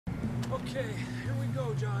Okay, here we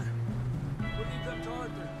go, John. We'll leave them to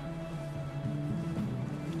Arthur.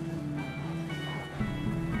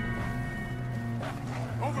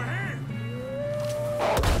 Over here!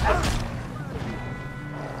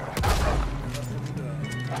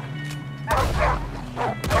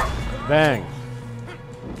 Bang.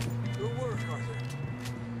 Good work, Arthur.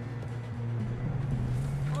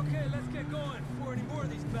 Okay, let's get going before any more of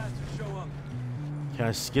these bastards show up. Can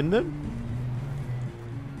I skin them?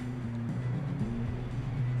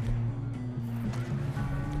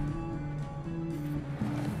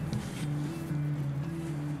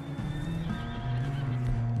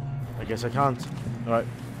 I guess I can't. Alright.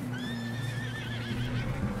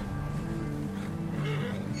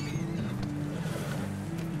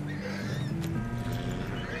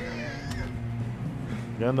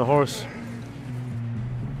 Get on the horse.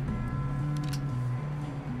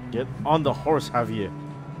 Get on the horse, Javier.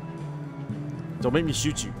 Don't make me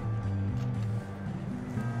shoot you.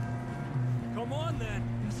 Come on, then.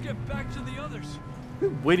 Let's get back to the others. I've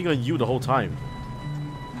been waiting on you the whole time.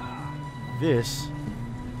 This.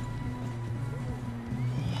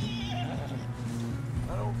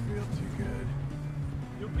 I don't feel too good.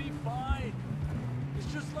 You'll be fine.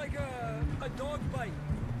 It's just like a dog bite.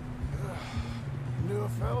 Knew a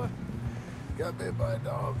fella, got bit by a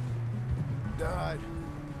dog, died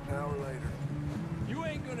an hour later. You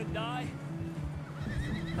ain't gonna die.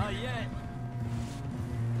 Not yet.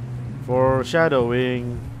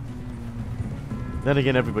 Foreshadowing. Then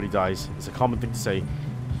again, everybody dies. It's a common thing to say.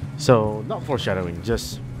 So, not foreshadowing,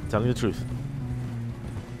 just telling the truth.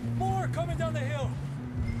 More coming down the hill.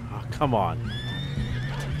 Oh, come on.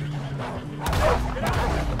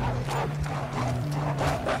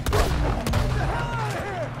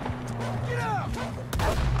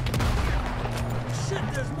 Shit,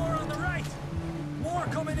 there's more on the right. More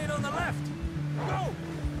coming in on the left. Go!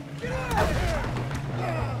 Get out of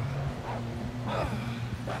here!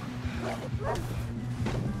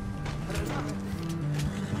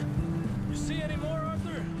 You see any more,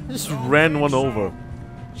 Arthur? I just ran one over.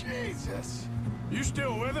 Jesus! You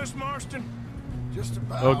still with us, Marston? Just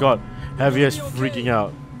about. Oh god, Javier's We're gonna be freaking okay.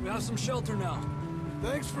 out. We have some shelter now.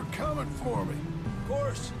 Thanks for coming for me. Of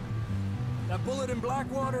course. That bullet in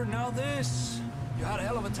Blackwater, now this. You had a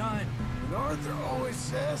hell of a time. And Arthur always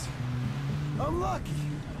says, I'm lucky.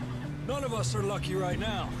 None of us are lucky right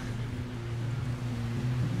now.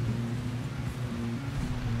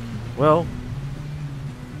 Well,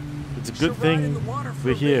 it's a good Should ride in thing the water for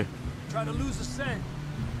we're a bit. here. Try to lose the scent.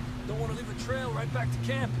 Don't want to leave a trail right back to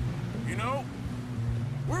camp. You know,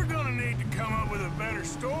 we're gonna need to come up with a better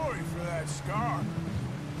story for that scar.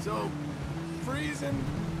 So, freezing,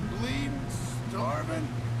 bleeding, starving,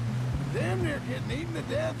 damn near getting eaten to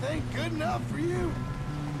death ain't good enough for you.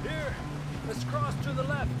 Here, let's cross to the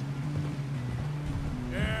left.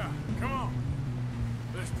 Yeah, come on.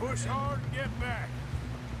 Let's push hard and get back.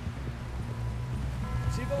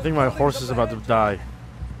 See I those think my buildings horse up is about to ahead? die.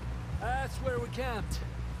 That's where we camped.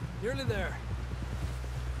 Nearly there.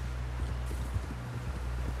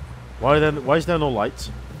 Why is there no lights?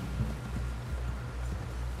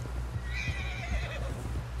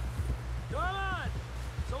 Come on!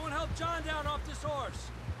 Someone help John down off this horse.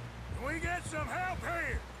 Can we get some help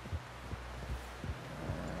here?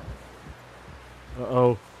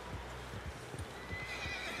 Uh-oh.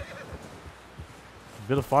 A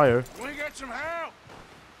bit of fire. Can we get some help?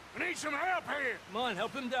 We need some help here. Come on,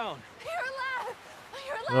 help him down. You're alive!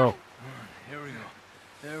 You're No. alive! Here we go.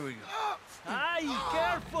 There we go. Ay,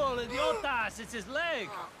 careful, idiotas! It's his leg.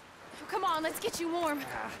 Come on, let's get you warm.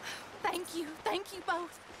 Thank you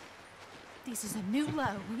both. This is a new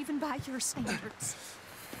low, even by your standards.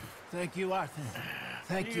 Thank you, Arthur.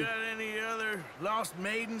 Thank you. Got any other lost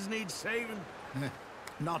maidens need saving?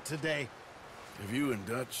 Not today. Have you and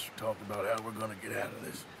Dutch talked about how we're gonna get out of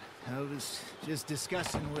this? I was just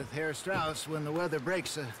discussing with Herr Strauss when the weather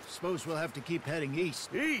breaks. Suppose we'll have to keep heading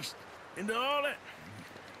east. East? Into all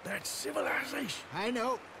that civilization. I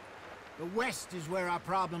know. The west is where our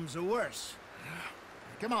problems are worse.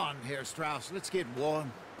 Come on, Herr Strauss. Let's get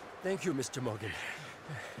warm. Thank you, Mr. Morgan.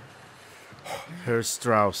 Herr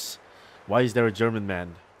Strauss. Why is there a German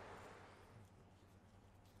man?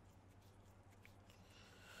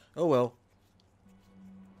 Oh well.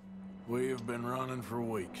 We have been running for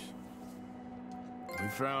weeks. We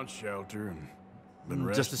found shelter and been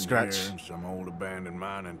Just a resting scratch. here in some old abandoned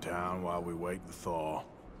mining town while we wait the thaw.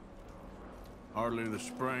 Hardly the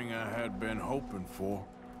spring I had been hoping for.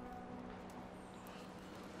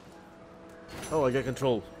 Oh, I get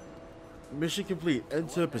control. Mission complete.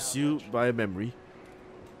 Enter pursuit by a memory.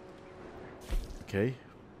 Okay.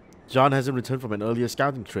 John hasn't returned from an earlier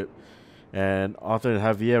scouting trip. And Arthur and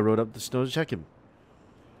Javier rode up the snow to check him.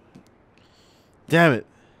 Damn it.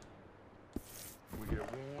 We get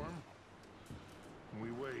warm, and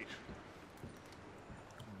we wait.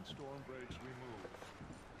 When the storm breaks, we move.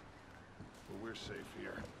 But we're safe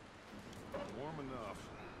here. Warm enough.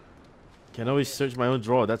 Can always search my own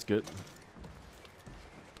drawer, that's good.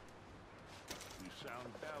 You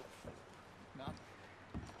sound doubtful. Not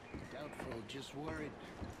doubtful, just worried.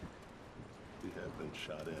 We have been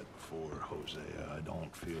shot at before, Hosea. I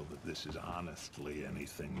don't feel that this is honestly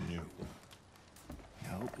anything new. I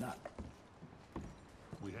hope not.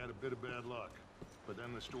 We had a bit of bad luck, but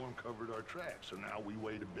then the storm covered our tracks, so now we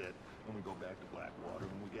wait a bit, and we go back to Blackwater,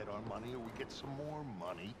 and we get our money, or we get some more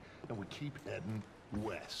money, and we keep heading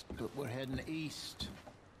west. But we're heading east.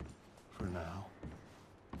 For now.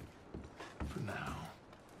 For now.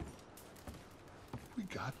 We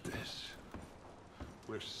got this.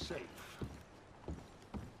 We're safe.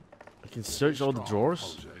 I can search all the drawers.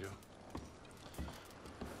 Hosea.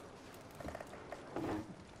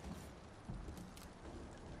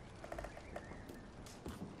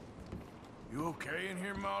 You okay in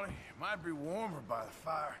here, Molly? It might be warmer by the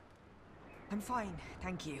fire. I'm fine,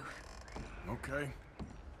 thank you. Okay.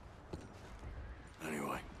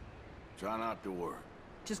 Anyway, try not to worry.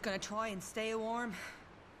 Just gonna try and stay warm.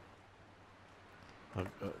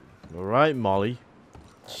 Alright, Molly.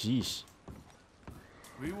 Jeez.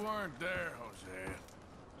 We weren't there, Hosea.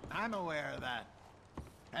 I'm aware of that.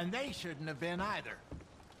 And they shouldn't have been either.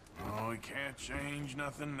 Oh, we can't change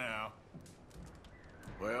nothing now.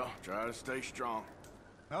 Well, try to stay strong.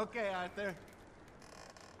 Okay, Arthur.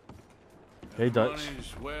 Hey, Dutch.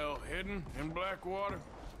 Money's well hidden in Blackwater.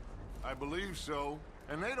 I believe so,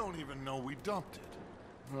 and they don't even know we dumped it.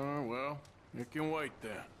 Oh, well, it can wait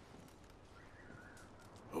then.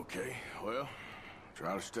 Okay, well,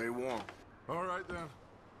 try to stay warm. All right, then.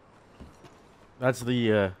 That's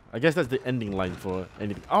the, I guess that's the ending line for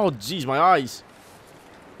anything. Oh, jeez, my eyes.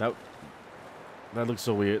 That looks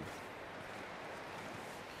so weird.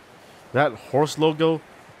 That horse logo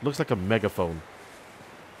looks like a megaphone.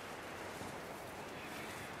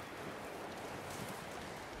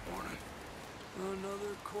 Morning.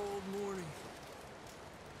 Another cold morning.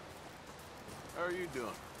 How are you doing?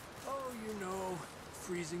 Oh, you know,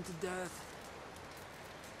 freezing to death.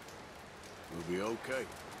 We'll be okay.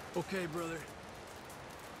 Okay, brother.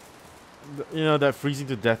 You know, that freezing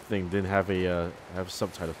to death thing didn't have a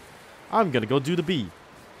subtitle. I'm gonna go do the bee.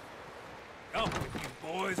 Up with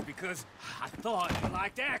you boys because I thought you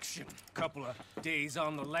liked action. Couple of days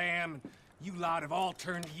on the lam, and you lot have all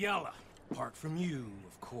turned yellow. Apart from you,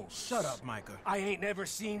 of course. Shut up, Micah. I ain't never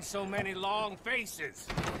seen so many long faces.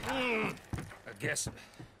 I guess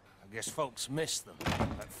folks miss them.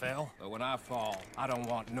 That fell. But when I fall, I don't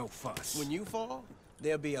want no fuss. When you fall,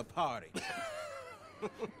 there'll be a party.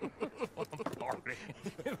 Party.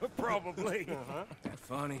 Probably. That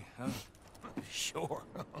funny, huh? Sure.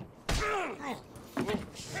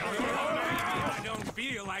 I don't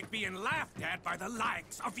feel like being laughed at by the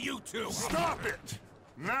likes of you two. Stop it!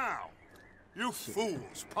 Now! You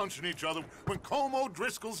fools punching each other when Como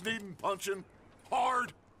Driscoll's needing punching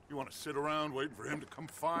hard. You want to sit around waiting for him to come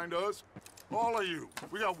find us? All of you,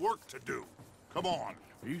 we got work to do. Come on.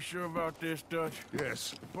 Are you sure about this, Dutch?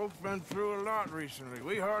 Yes. Folks been through a lot recently.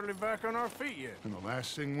 We hardly back on our feet yet. And the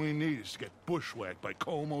last thing we need is to get bushwhacked by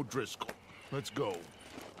Como Driscoll. Let's go.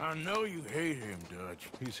 I know you hate him, Dutch.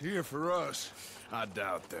 He's here for us. I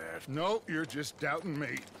doubt that. No, you're just doubting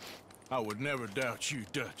me. I would never doubt you,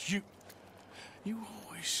 Dutch. You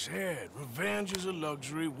always said revenge is a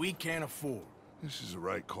luxury we can't afford. This is the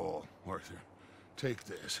right call, Arthur. Take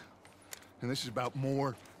this. And this is about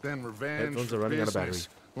more than revenge. Headphones are running out of battery.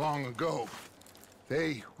 Long ago,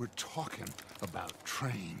 they were talking about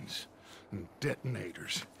trains and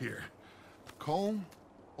detonators here. Colm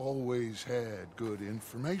always had good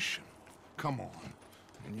information. Come on.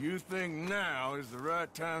 And you think now is the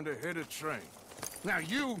right time to hit a train? Now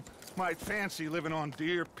you might fancy living on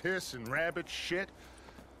deer piss and rabbit shit.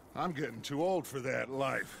 I'm getting too old for that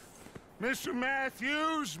life. Mr.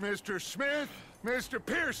 Matthews, Mr. Smith, Mr.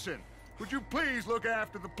 Pearson, would you please look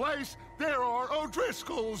after the place? There are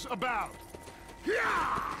O'Driscolls about.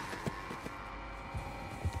 Yeah!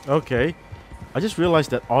 Okay. I just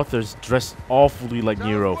realized that Arthur's dressed awfully like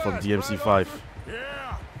Nero from DMC5.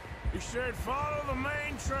 Yeah. He said follow the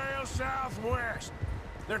main trail southwest.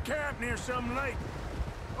 They're camped near some lake.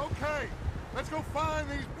 Okay, let's go find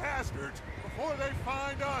these bastards before they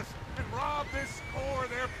find us and rob this core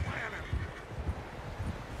they're planning.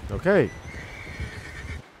 Okay.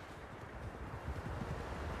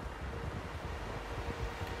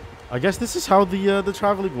 I guess this is how the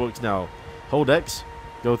traveling works now. Hold X.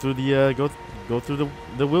 Go through the go through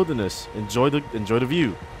the wilderness. Enjoy the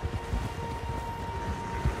view.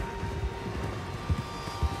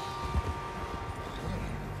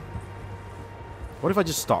 What if I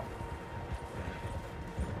just stop?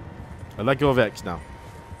 I let go of X now.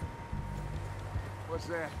 What's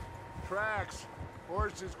that? Tracks.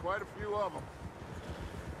 Horses, quite a few of them.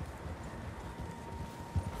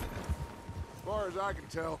 As far as I can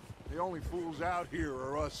tell, the only fools out here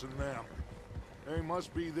are us and them. They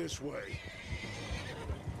must be this way.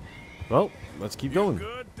 Well, let's keep going.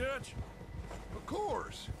 Good, Dutch? Of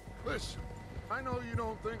course. Listen, I know you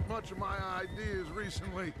don't think much of my ideas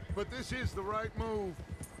recently, but this is the right move.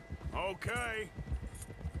 Okay.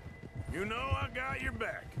 You know I got your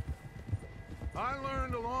back. I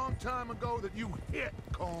learned a long time ago that you hit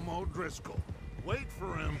Colm O'Driscoll. Wait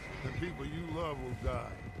for him, and people you love will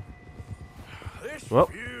die. This Well,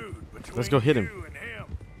 feud between let's go hit him. you and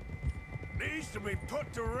him needs to be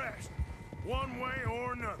put to rest, one way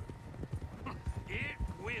or another. It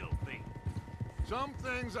will be. Some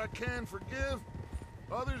things I can forgive,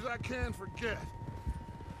 others I can forget.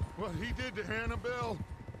 What he did to Annabelle,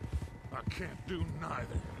 I can't do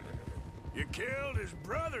neither. You killed his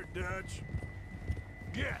brother, Dutch.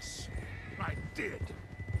 Yes, I did.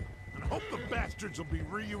 And I hope the bastards will be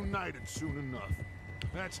reunited soon enough.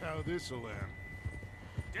 That's how this'll end.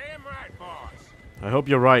 Damn right, boss. I hope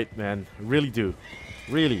you're right, man. I really do.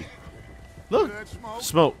 Really. Look. See that smoke?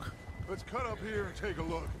 Smoke. Let's cut up here and take a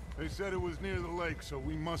look. They said it was near the lake, so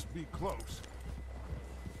we must be close.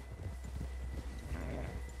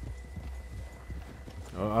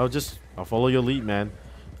 I'll follow your lead, man.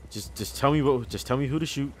 Just tell me who to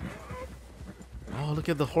shoot. Oh, look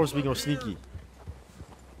at the horse being all sneaky.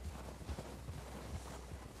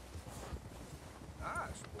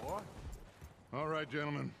 Nice, boy. All right,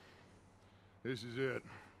 gentlemen. This is it.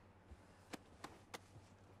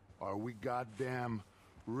 Are we goddamn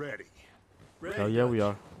ready? Oh yeah, we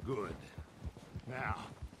are. Good. Now,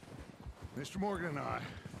 Mr. Morgan and I,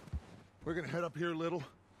 we're gonna head up here a little,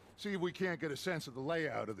 see if we can't get a sense of the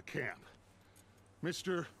layout of the camp.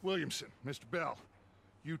 Mr. Williamson, Mr. Bell,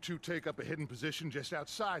 you two take up a hidden position just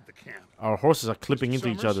outside the camp. Our horses are clipping Mr. into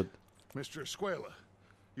each Summers, other. Mr. Escuela,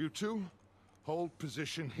 you two hold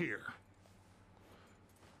position here.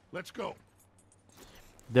 Let's go.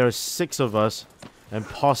 There are 6 of us, and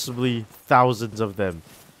possibly thousands of them.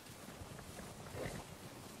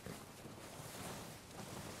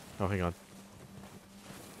 Oh, hang on.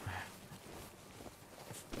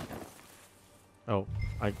 Oh,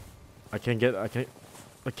 I can't get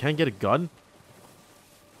a gun?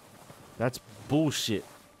 That's bullshit.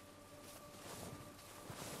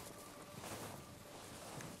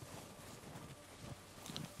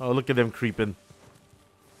 Oh, look at them creeping.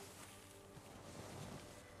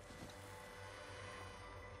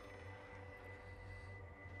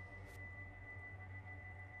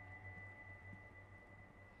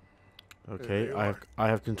 Okay, I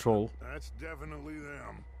have control. That's definitely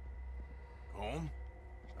them. Home?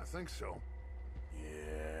 I think so.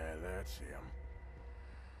 Yeah, that's him.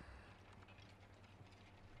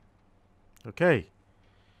 Okay.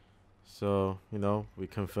 So, you know, we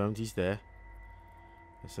confirmed he's there.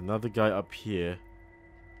 There's another guy up here.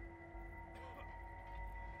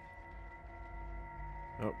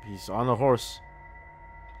 Oh, he's on a horse.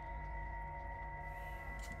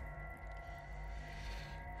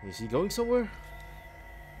 Is he going somewhere?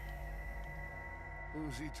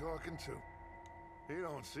 Who's he talking to? He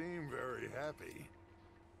don't seem very happy.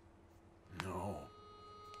 No.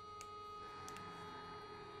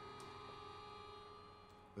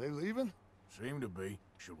 They leaving? Seem to be.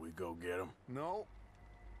 Should we go get him? No.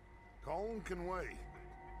 Colm can wait.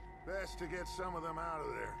 Best to get some of them out of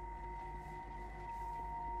there.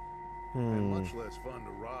 And much less fun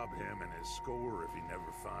to rob him and his score if he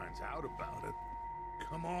never finds out about it.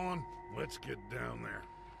 Come on, let's get down there.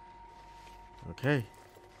 Okay.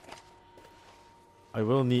 I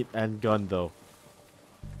will need end gun though.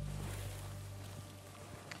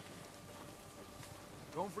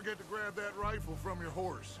 Don't forget to grab that rifle from your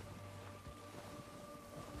horse.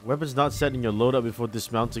 Weapons not set in your loadout before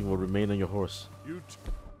dismounting will remain on your horse. You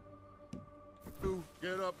two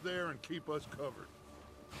get up there and keep us covered.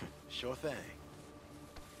 Sure thing.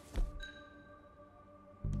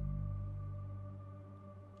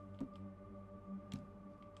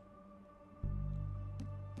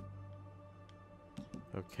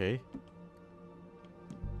 Okay.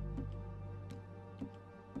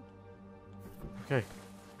 Okay.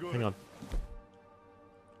 Good. Hang on.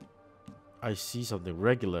 I see something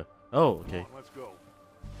regular. Oh, okay. Come on, let's go.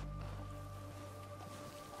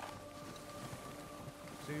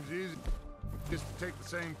 Seems easy. Just to take the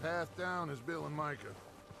same path down as Bill and Micah.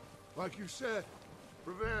 Like you said,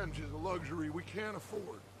 revenge is a luxury we can't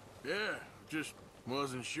afford. Yeah, just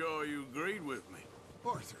wasn't sure you agreed with me.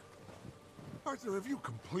 Arthur. Arthur, have you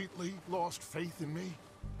completely lost faith in me?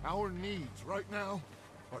 Our needs right now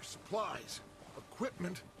are supplies,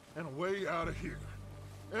 equipment, and a way out of here.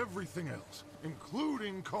 Everything else,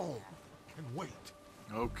 including Colm, can wait.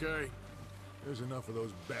 Okay. There's enough of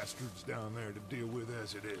those bastards down there to deal with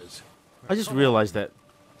as it is. I just realized that.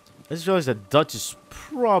 Dutch is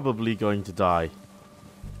probably going to die.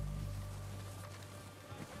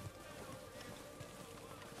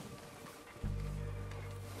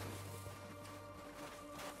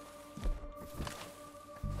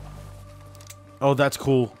 Oh, that's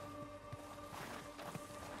cool.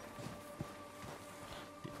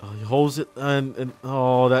 Oh, he holds it and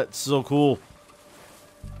oh, that's so cool.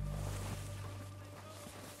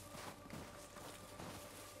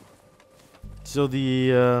 So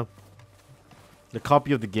the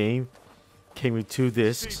copy of the game came with 2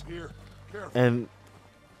 discs and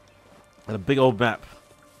a big old map,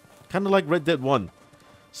 kind of like Red Dead 1.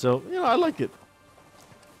 So you know, I like it.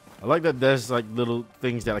 I like that there's like little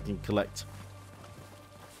things that I can collect.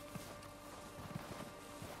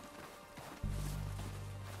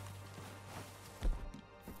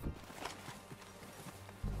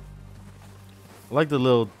 I like the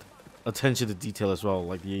little attention to detail as well,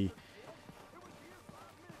 like the.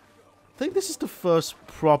 I think this is the first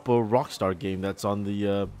proper Rockstar game that's on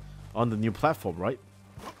the new platform, right?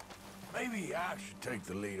 Maybe I should take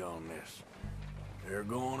the lead on this. They're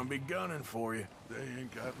going to be gunning for you. They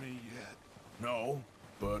ain't got me yet. No,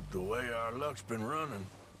 but the way our luck's been running.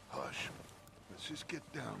 Hush. Let's just get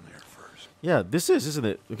down there first. Yeah, this is, isn't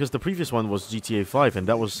it? Because the previous one was GTA 5, and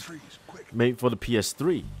that was made for the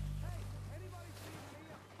PS3.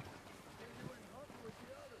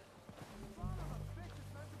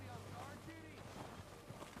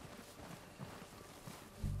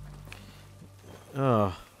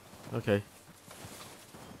 Oh, okay.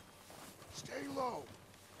 Stay low.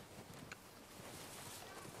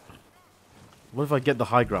 What if I get the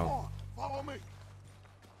high ground? Come on, follow me.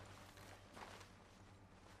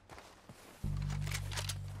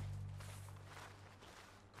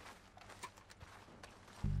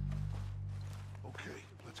 Okay,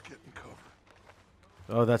 let's get in cover.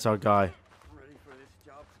 Oh, that's our guy. Ready for this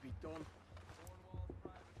job to be done.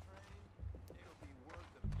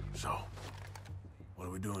 So, what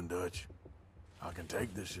are we doing, Dutch? I can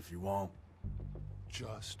take this if you want.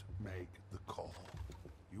 Just make the call.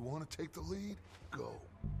 You want to take the lead? Go.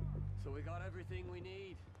 So we got everything we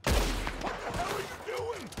need. What the hell are you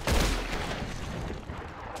doing?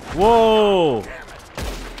 Whoa! Damn it!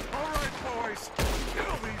 All right, boys.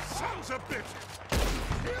 Kill these sons of bitches.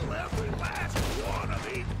 Kill every last one of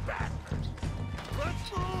these bastards.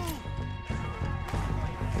 Let's move.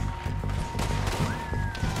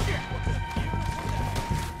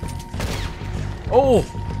 Oh!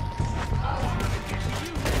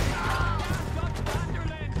 Dutch Van der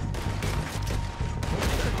Linde.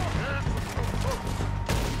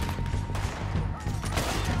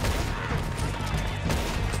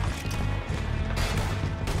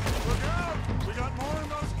 Look out! We got more in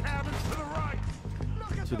those cabins to the right.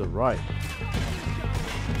 To the right.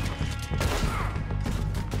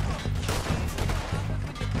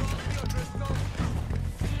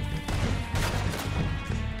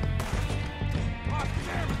 Oh,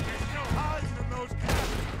 damn it! They're still hiding in those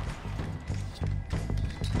cabins.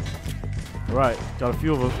 Right, got a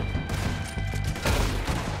few of them.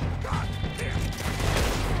 God damn it!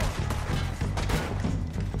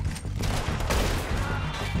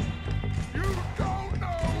 You don't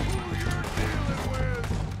know who you're dealing with.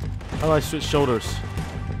 How do I switch shoulders?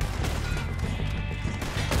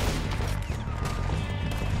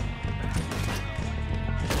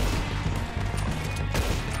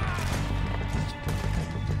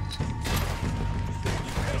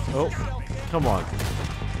 Oh, come on.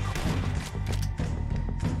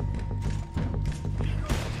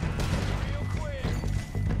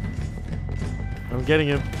 I'm getting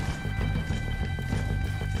him.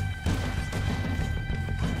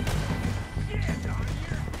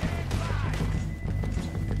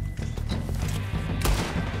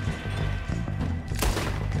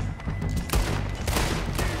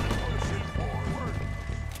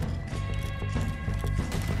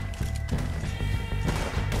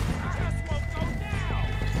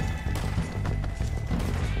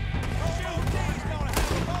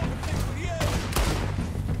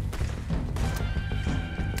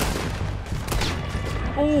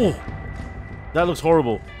 Oh, that looks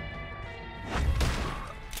horrible.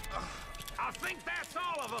 I think that's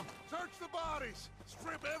all of them. them! Search the bodies!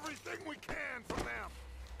 Strip everything we can from them!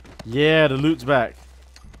 Yeah, the loot's back.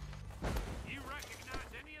 You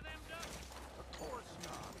recognize any of them, Dutch? Of course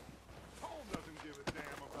not. Paul doesn't give a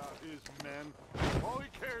damn about his men. All he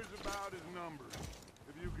cares about is numbers.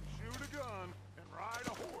 If you can shoot a gun and ride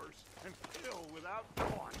a horse and kill without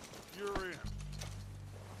thought, you're in.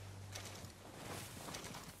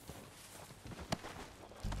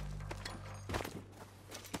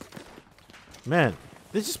 Man,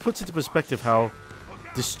 this just puts into perspective how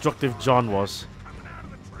destructive John was. Coming out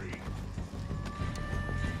of the tree.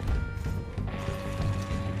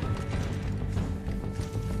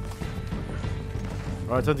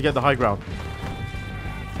 Alright, time to get the high ground.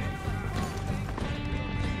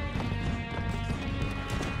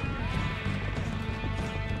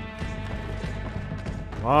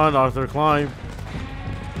 Come on, Arthur, climb.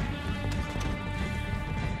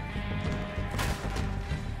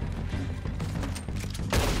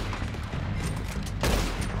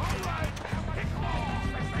 All right, pick them off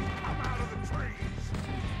as they come out of the trees.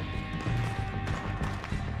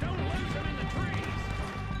 Don't lose them in the trees!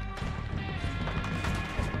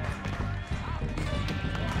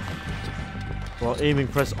 While aiming,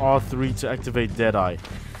 press R3 to activate Deadeye.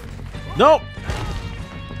 Nope!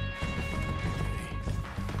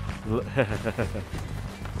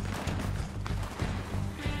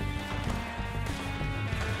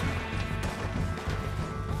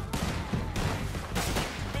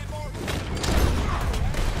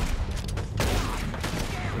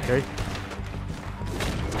 Okay.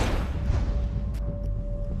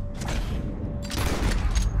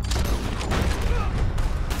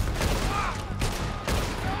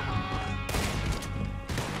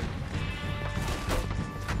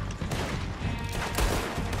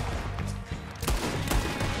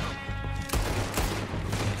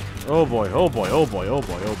 Oh boy, oh boy, oh boy, oh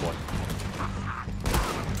boy, oh boy.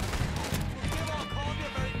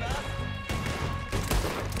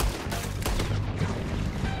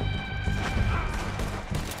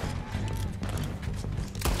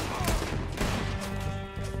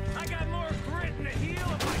 I got more grit in the heel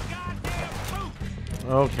of my goddamn boot!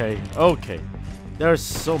 Okay, okay. There's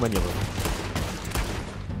so many of them.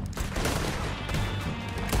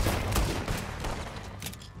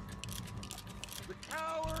 The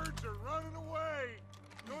cowards are running away.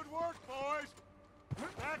 Good work, boys.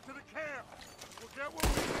 Back to the camp. We'll get what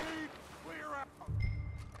we need. Clear out.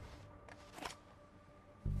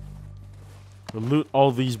 We'll loot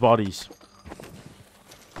all these bodies.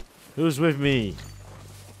 Who's with me?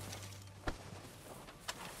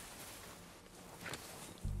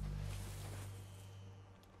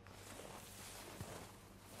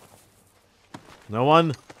 No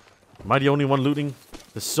one? Am I the only one looting?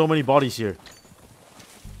 There's so many bodies here.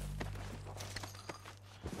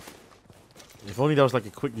 If only that was like a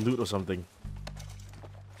quick loot or something.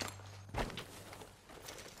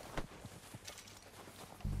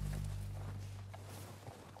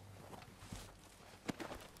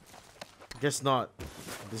 Guess not.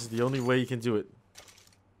 This is the only way you can do it.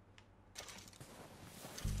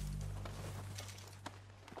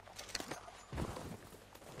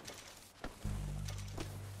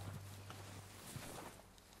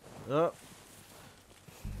 Oh.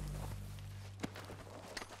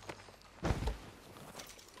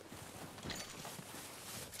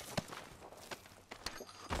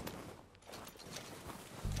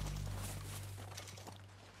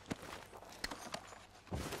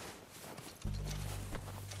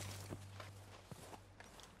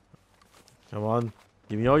 Come on,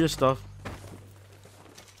 give me all your stuff.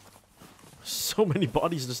 So many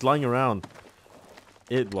bodies just lying around.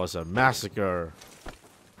 It was a massacre.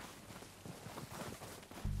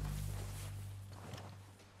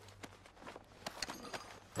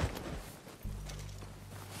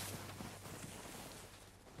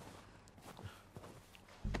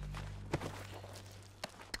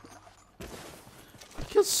 He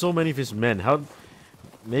killed so many of his men. How?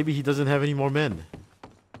 Maybe he doesn't have any more men.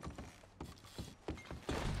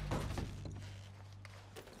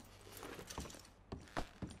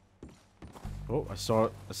 Oh, I saw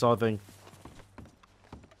a thing.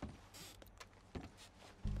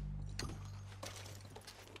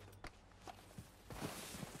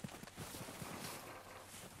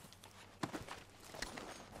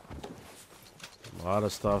 A lot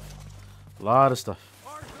of stuff. A lot of stuff.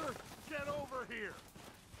 Arthur, get over here.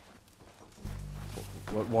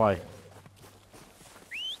 What? Why?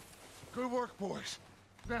 Good work, boys.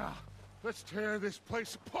 Now, let's tear this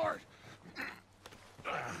place apart.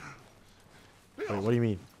 Bill, Wait, what do you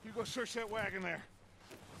mean? you go search that wagon there.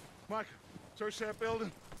 Mike, search that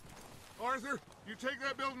building. Arthur, you take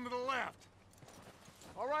that building to the left.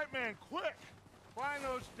 All right, man, quick! Find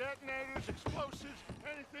those detonators, explosives,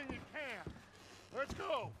 anything you can. Let's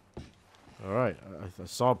go! Alright, I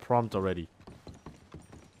saw a prompt already.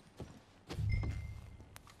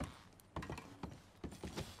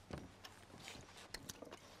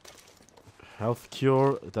 Health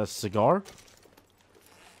cure, that's cigar?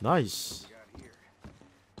 Nice.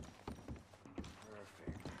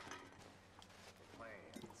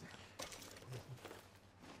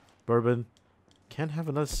 Bourbon. Can't have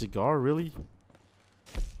another cigar, really?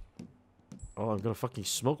 Oh, I'm gonna fucking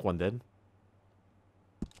smoke one then.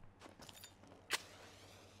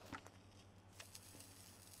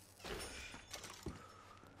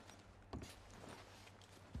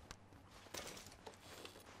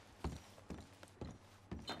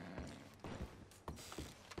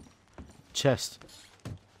 Chest.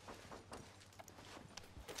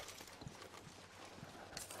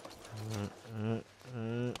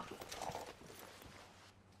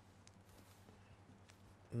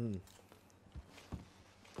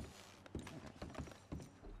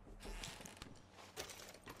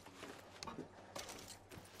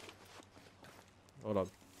 Hold on.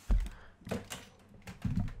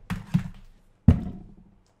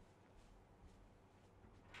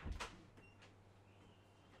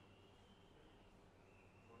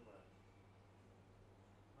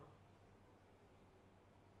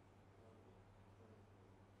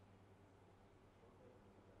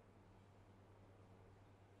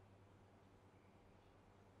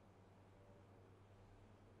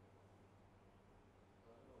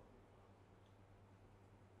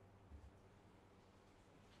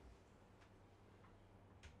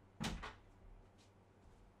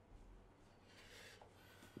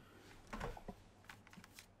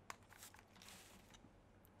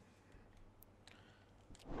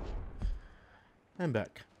 I'm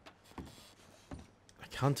back. I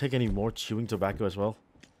can't take any more chewing tobacco as well.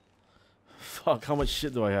 Fuck, how much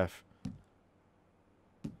shit do I have?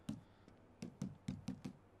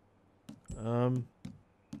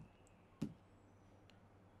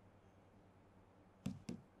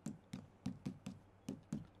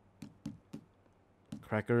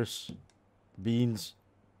 Crackers, beans.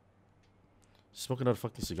 Smoke another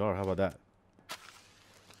fucking cigar, how about that?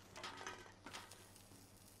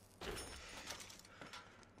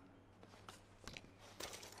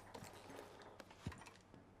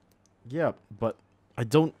 Yeah, but I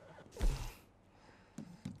don't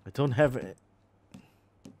have it.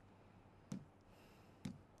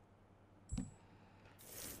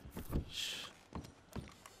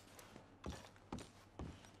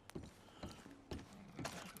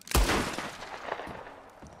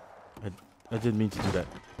 I didn't mean to do that.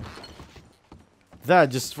 That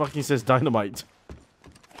just fucking says dynamite.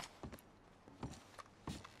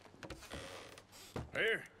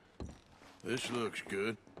 Here. This looks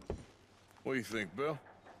good. What do you think, Bill?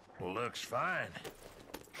 Looks fine.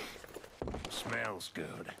 Smells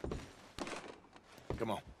good.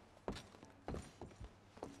 Come on.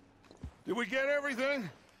 Did we get everything?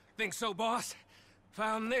 Think so, boss?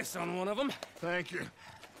 Found this on one of them. Thank you.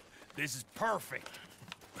 This is perfect.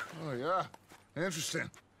 Oh, yeah? Interesting.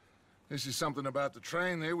 This is something about the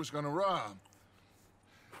train they was gonna rob.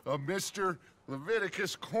 A Mr.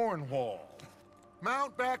 Leviticus Cornwall.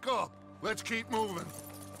 Mount back up. Let's keep moving.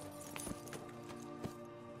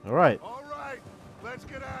 All right. All right, let's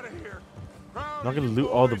get out of here. Not gonna loot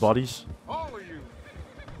all the bodies. All of you.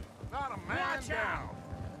 Not a man down.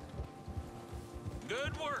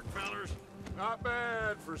 Good work, fellers. Not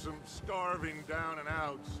bad for some starving down and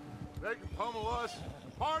outs. They can pummel us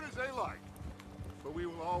hard as they like, but we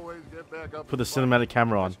will always get back up. Put the cinematic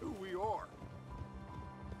camera on. That's who we are.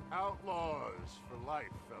 Outlaws for life,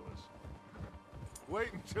 fellas.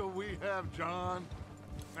 Wait until we have John,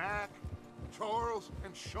 Mac, Charles,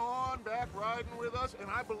 and Sean back riding with us,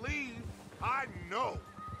 and I believe, I know,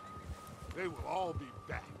 they will all be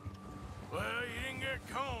back. Well, you didn't get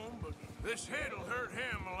Combe, but this hit'll hurt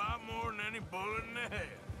him a lot more than any bullet in the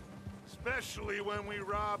head. Especially when we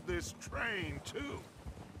rob this train, too.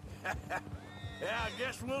 Yeah, I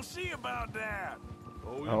guess we'll see about that.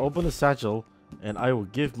 Oh, I'll open the satchel, and I will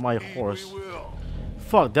give my we horse. will.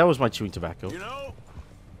 Fuck, that was my chewing tobacco. You know,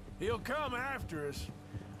 he'll come after us.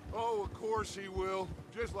 Oh, of course he will,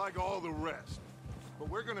 just like all the rest. But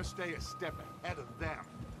we're gonna stay a step ahead of them.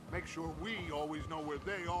 Make sure we always know where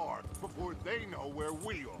they are before they know where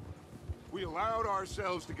we are. We allowed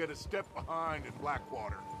ourselves to get a step behind in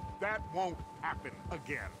Blackwater. That won't happen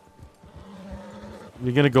again.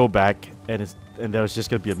 We're gonna go back, and there's just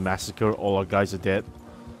gonna be a massacre. All our guys are dead.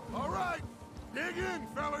 All right, dig in,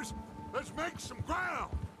 fellas. Let's make some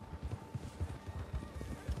ground.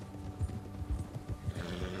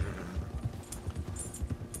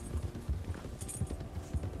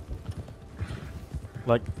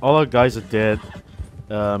 Like, all our guys are dead.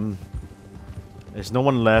 There's no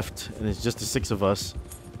one left, and it's just the 6 of us.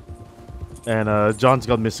 And John's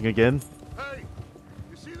gone missing again. Hey,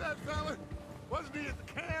 you see that fella? Wasn't he at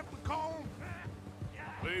the camp with Colm?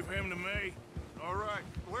 Leave him to me. All right,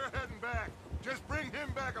 we're heading back. Just bring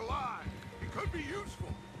him back alive. He could be useful.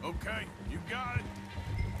 Okay, you got it.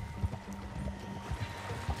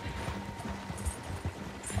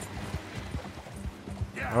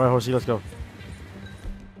 All right, Horsey, let's go.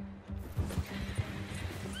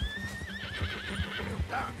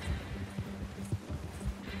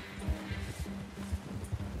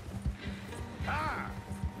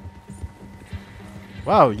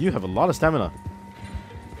 Wow, you have a lot of stamina.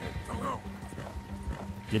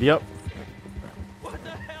 Giddy up. What the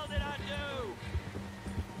hell did I do?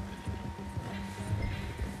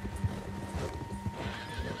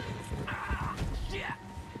 Ah, shit!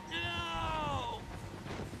 No!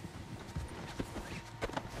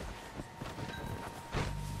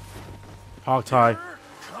 Hog tie. You're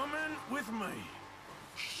coming with me.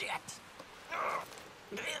 Shit!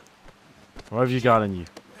 What have you got in you?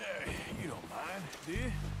 You don't mind, do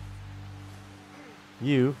you?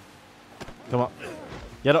 You. Come on.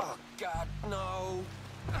 Get up. Oh, God, no.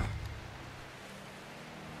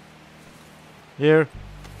 Here.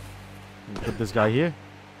 Put this guy here.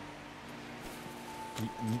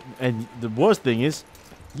 And the worst thing is,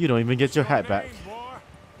 you don't even get your hat back. Name, boy?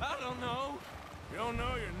 I don't know. You don't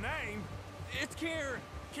know your name? It's Kieran.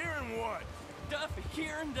 Kieran what? Duffy.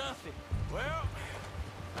 Kieran Duffy. Well,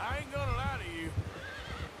 I ain't gonna lie to you.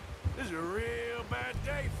 This is a real bad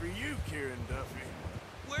day for you, Kieran Duffy.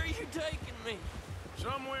 Where are you taking me?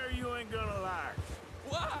 Somewhere you ain't gonna like.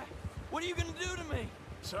 Why? What are you gonna do to me?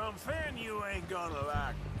 Something you ain't gonna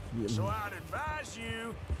like. So I'd advise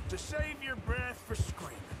you to save your breath for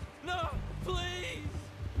screaming. No, please.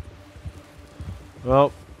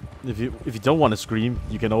 Well, if you don't want to scream,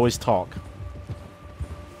 you can always talk.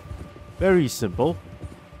 Very simple.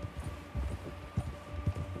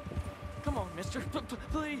 Come on, mister.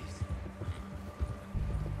 Please.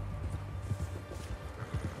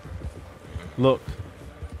 Look.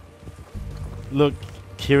 Look,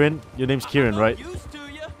 Kieran. Your name's Kieran, right? I'm not used to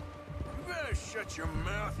you. You better shut your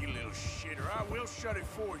mouth, you little shit, or I will shut it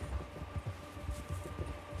for you.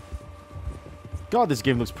 God, this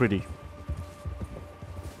game looks pretty.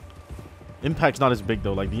 Impact's not as big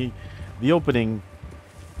though. Like the opening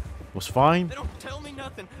was fine. They don't tell me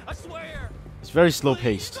nothing. I swear. It's very slow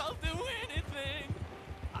paced. Please, I'll do anything.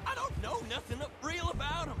 I don't know nothing real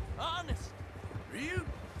about them. Honest. Are you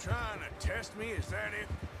trying to test me? Is that it?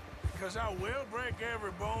 Because I will break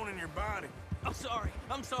every bone in your body. I'm sorry.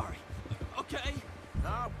 I'm sorry. Okay.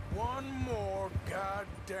 Not one more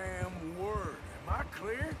goddamn word. Am I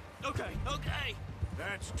clear? Okay. Okay.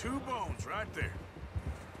 That's 2 bones right there.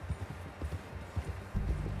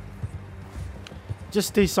 Just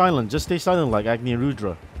stay silent. Just stay silent like Agni and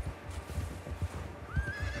Rudra.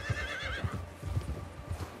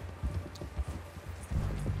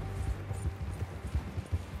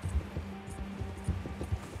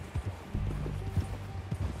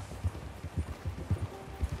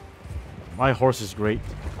 My horse is great.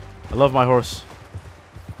 I love my horse.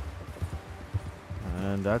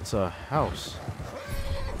 And that's a house.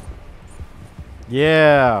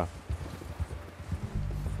 Yeah.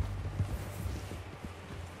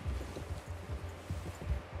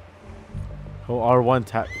 Oh, R1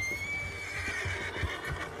 tap.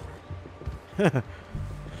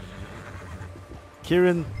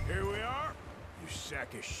 Kieran. Here we are, you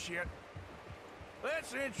sack of shit.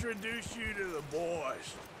 Let's introduce you to the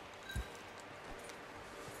boys.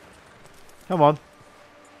 Come on.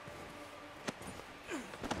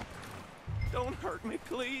 Don't hurt me,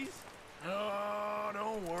 please. Oh,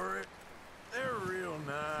 don't worry. They're real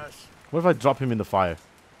nice. What if I drop him in the fire?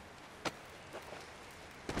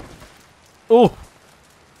 Oh!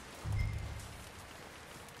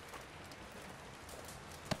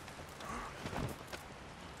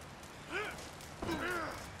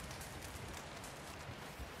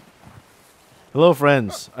 Hello,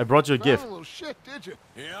 friends. I brought you a gift. Found a little shit, did you?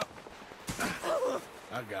 Yep.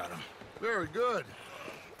 I got him. Very good.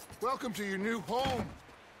 Welcome to your new home.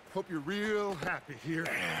 Hope you're real happy here.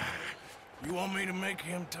 You want me to make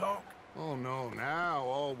him talk? Oh, no, now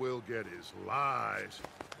all we'll get is lies.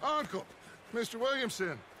 Uncle, Mr.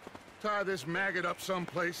 Williamson, tie this maggot up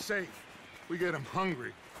someplace safe. We get him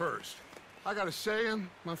hungry first. I got a saying,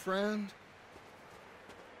 my friend.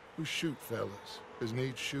 We shoot fellas as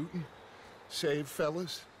need shooting, save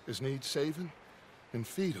fellas as need saving, and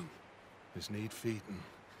feed 'em as need feeding.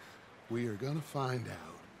 We are gonna find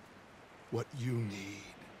out what you need.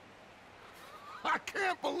 I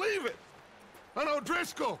can't believe it! An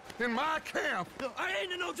O'Driscoll in my camp! I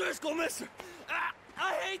ain't an O'Driscoll, mister!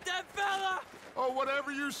 I hate that fella! Oh,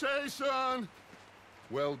 whatever you say, son.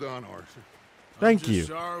 Well done, Arthur. Thank I'm you. just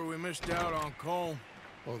sorry we missed out on Colm.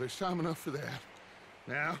 Oh, there's time enough for that.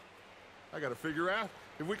 Now, I gotta figure out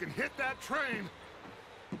if we can hit that train.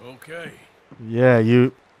 Okay. Yeah,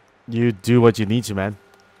 you do what you need to, man.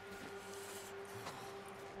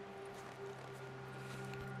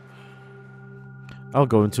 I'll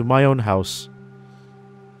go into my own house.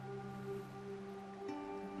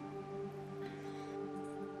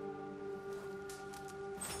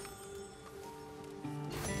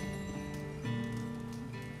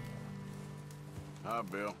 Hi,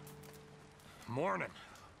 Bill. Morning.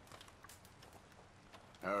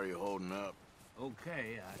 How are you holding up?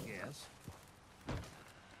 Okay, I guess.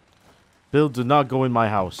 Bill, do not go in my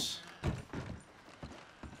house.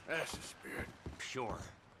 That's the spirit. Sure.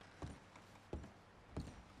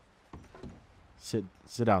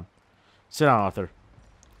 Sit down. Sit down, Arthur.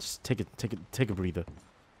 Just take a breather.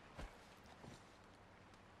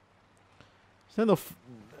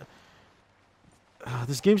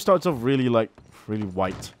 This game starts off really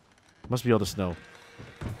white. Must be all the snow.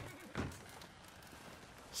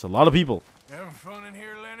 It's a lot of people. Having fun in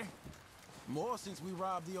here, Lenny? More since we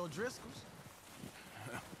robbed the O'Driscolls.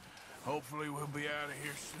 Hopefully we'll be out of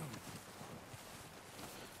here soon.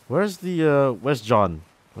 Where's John?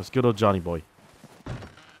 Where's good old Johnny boy?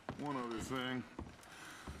 One other thing.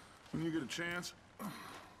 When you get a chance,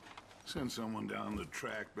 send someone down the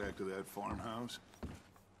track back to that farmhouse.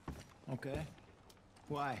 Okay.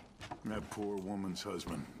 Why? That poor woman's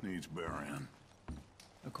husband needs burying.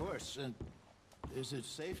 Of course. And is it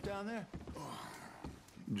safe down there?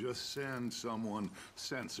 Just send someone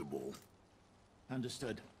sensible.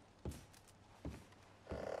 Understood.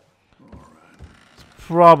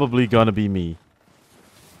 Probably gonna be me.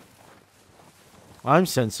 I'm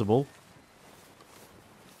sensible.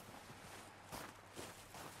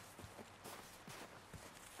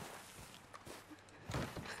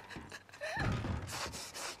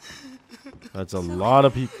 That's a lot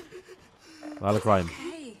of people. A lot of crime.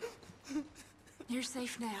 Hey, you're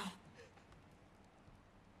safe now.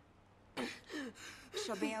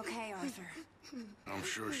 She'll be okay, Arthur. I'm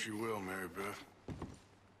sure she will, Mary Beth.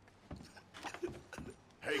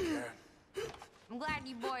 Hey, Cat. I'm glad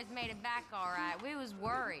you boys made it back all right. We was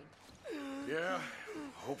worried. Yeah,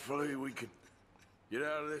 hopefully we can get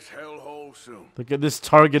out of this hellhole soon. Look at this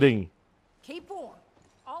targeting. Keep warm,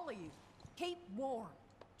 all of you. Keep warm.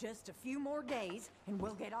 Just a few more days, and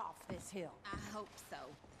we'll get off this hill. I hope so.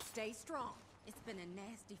 Stay strong. It's been a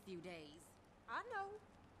nasty few days. I know.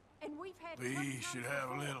 And we've had... We should have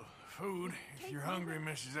a little food if you're hungry,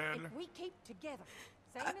 Mrs. Adler. If we keep together,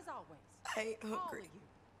 same as always. I ain't All of hungry.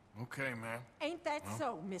 you. Okay, ma'am. Ain't that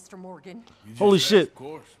so, Mr. Morgan? You just Holy asked, shit. Of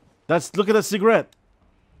course. Look at that cigarette.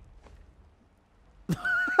 You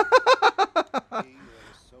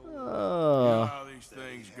know how these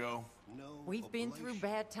things go. We've been through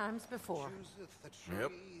bad times before.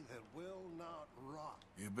 Yep.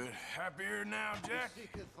 You a bit happier now, Jack?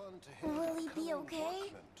 Will he be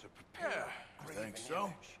okay? Yeah, I think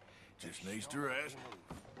so. Just needs to rest.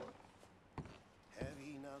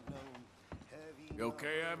 You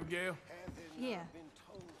okay, Abigail? Yeah.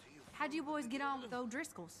 How'd you boys get on with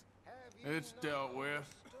O'Driscolls? It's dealt with.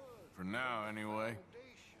 For now, anyway.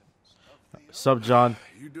 Sup, John?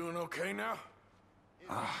 You doing okay now?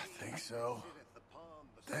 I think so.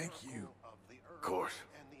 Thank you. Of course.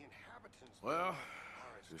 Well,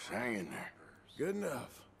 just hang in there. Good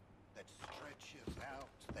enough. That stretcheth out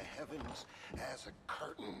the heavens as a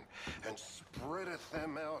curtain and spreadeth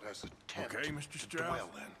them out as a tent. Okay, Mr. to Strauss? dwell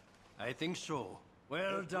in. I think so.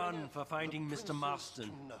 Well done for finding Mr.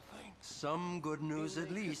 Marston. Some good news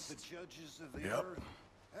at least. The judges of the Yep. earth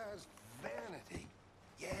as vanity.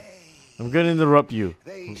 Yea. I'm gonna interrupt you.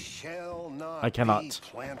 They shall not I cannot. be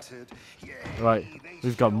planted. Yea, Right, they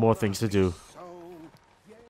we've got shall more not things to be do.